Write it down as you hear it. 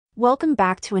Welcome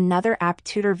back to another app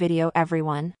tutor video,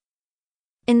 everyone.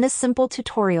 In this simple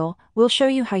tutorial, we'll show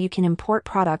you how you can import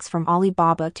products from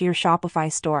Alibaba to your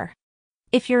Shopify store.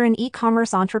 If you're an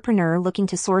e-commerce entrepreneur looking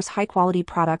to source high-quality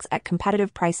products at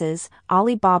competitive prices,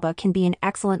 Alibaba can be an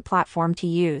excellent platform to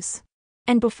use.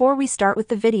 And before we start with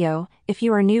the video, if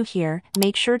you are new here,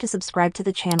 make sure to subscribe to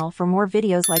the channel for more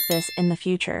videos like this in the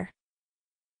future.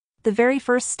 The very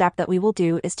first step that we will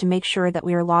do is to make sure that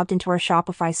we are logged into our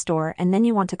Shopify store, and then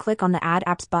you want to click on the Add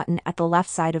Apps button at the left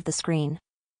side of the screen.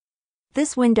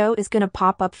 This window is going to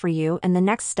pop up for you, and the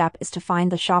next step is to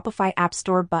find the Shopify App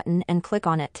Store button and click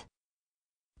on it.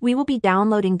 We will be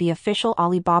downloading the official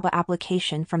Alibaba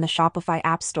application from the Shopify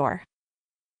App Store.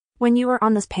 When you are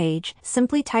on this page,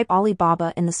 simply type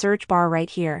Alibaba in the search bar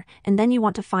right here, and then you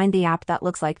want to find the app that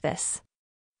looks like this.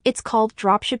 It's called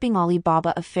Dropshipping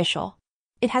Alibaba Official.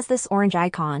 It has this orange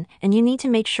icon, and you need to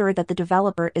make sure that the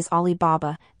developer is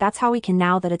Alibaba. That's how we can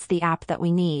know that it's the app that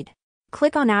we need.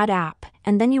 Click on Add App,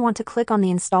 and then you want to click on the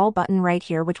Install button right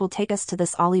here, which will take us to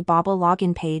this Alibaba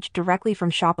login page directly from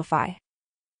Shopify.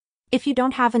 If you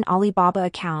don't have an Alibaba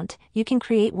account, you can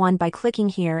create one by clicking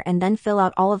here and then fill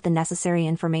out all of the necessary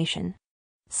information.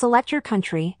 Select your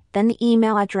country, then the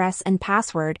email address and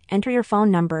password, enter your phone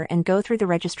number, and go through the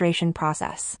registration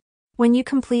process. When you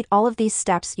complete all of these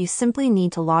steps, you simply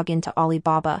need to log into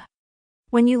Alibaba.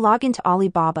 When you log into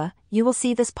Alibaba, you will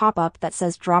see this pop-up that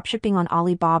says Dropshipping on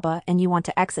Alibaba, and you want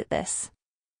to exit this.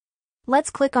 Let's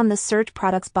click on the Search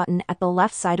Products button at the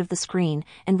left side of the screen,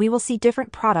 and we will see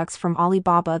different products from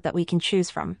Alibaba that we can choose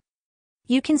from.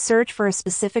 You can search for a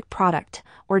specific product,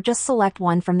 or just select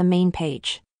one from the main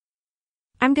page.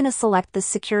 I'm going to select this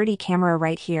security camera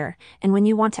right here, and when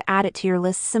you want to add it to your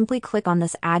list, simply click on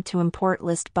this Add to Import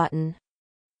List button.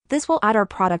 This will add our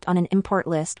product on an import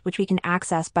list, which we can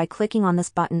access by clicking on this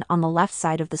button on the left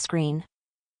side of the screen.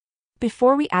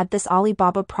 Before we add this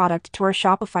Alibaba product to our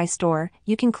Shopify store,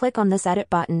 you can click on this Edit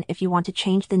button if you want to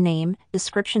change the name,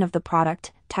 description of the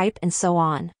product, type, and so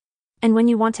on. And when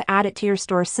you want to add it to your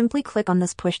store, simply click on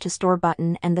this Push to Store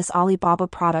button, and this Alibaba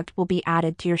product will be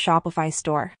added to your Shopify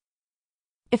store.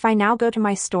 If I now go to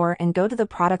my store and go to the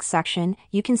products section,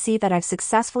 you can see that I've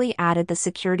successfully added the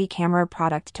security camera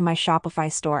product to my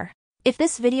Shopify store. If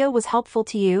this video was helpful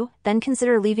to you, then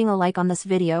consider leaving a like on this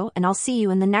video, and I'll see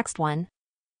you in the next one.